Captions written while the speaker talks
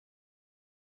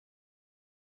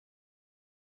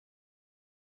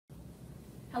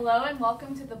Hello and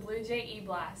welcome to the Blue Jay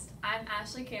E-Blast. I'm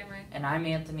Ashley Cameron. And I'm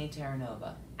Anthony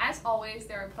Terranova. As always,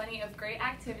 there are plenty of great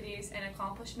activities and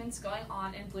accomplishments going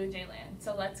on in Blue Jay Land,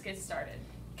 so let's get started.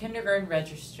 Kindergarten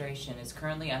registration is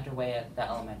currently underway at the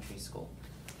elementary school.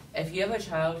 If you have a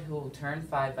child who will turn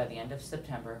 5 by the end of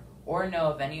September, or know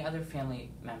of any other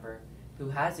family member who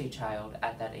has a child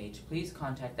at that age, please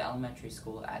contact the elementary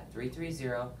school at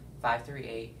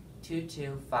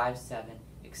 330-538-2257,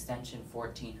 extension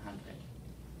 1400.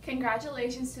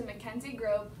 Congratulations to Mackenzie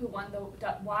Grove, who won the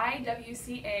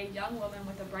YWCA Young Woman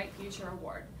with a Bright Future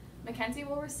Award. Mackenzie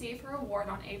will receive her award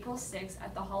on April 6th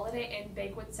at the Holiday Inn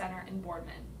Banquet Center in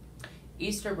Boardman.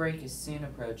 Easter break is soon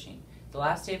approaching. The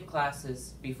last day of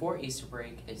classes before Easter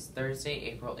break is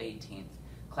Thursday, April 18th.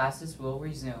 Classes will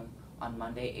resume on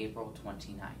Monday, April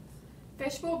 29th.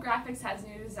 Fishbowl Graphics has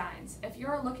new designs. If you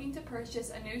are looking to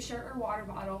purchase a new shirt or water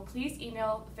bottle, please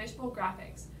email Fishbowl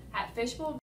Graphics at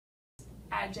fishbowl@jmlocal.com.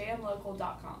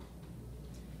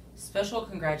 Special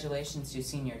congratulations to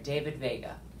senior David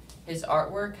Vega. His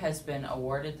artwork has been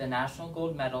awarded the National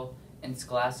Gold Medal in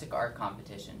Scholastic Art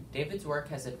Competition. David's work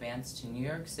has advanced to New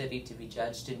York City to be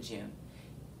judged in June.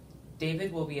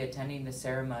 David will be attending the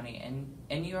ceremony in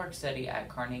New York City at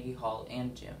Carnegie Hall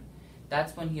in June.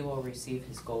 That's when he will receive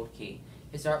his gold key.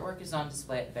 His artwork is on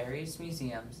display at various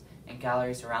museums and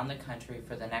galleries around the country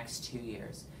for the next 2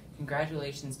 years.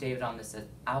 Congratulations, David, on this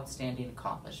outstanding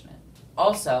accomplishment.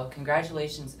 Also,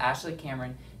 congratulations, Ashley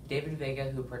Cameron, David Vega,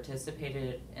 who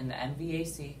participated in the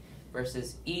MVAC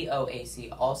versus EOAC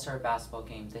All-Star Basketball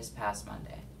game this past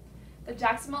Monday. The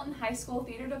Jackson-Milton High School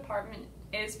Theater Department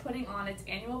is putting on its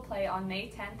annual play on May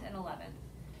 10th and 11th.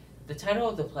 The title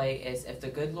of the play is If the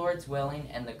Good Lord's Willing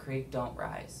and the Creek Don't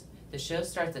Rise. The show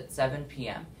starts at 7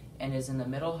 p.m. and is in the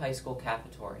Middle High School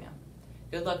cafeteria.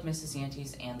 Good luck, Mrs.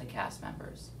 Yantes and the cast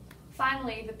members.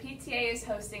 Finally, the PTA is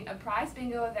hosting a prize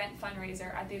bingo event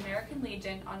fundraiser at the American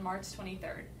Legion on March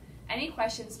 23rd. Any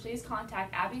questions, please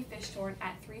contact Abby Fishtorn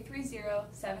at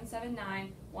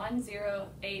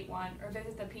 330-779-1081 or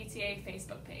visit the PTA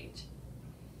Facebook page.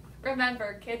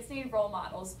 Remember, kids need role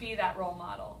models. Be that role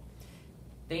model.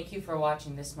 Thank you for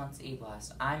watching this month's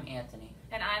E-Blast. I'm Anthony.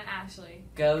 And I'm Ashley.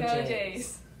 Go Go Jays!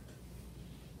 Jays!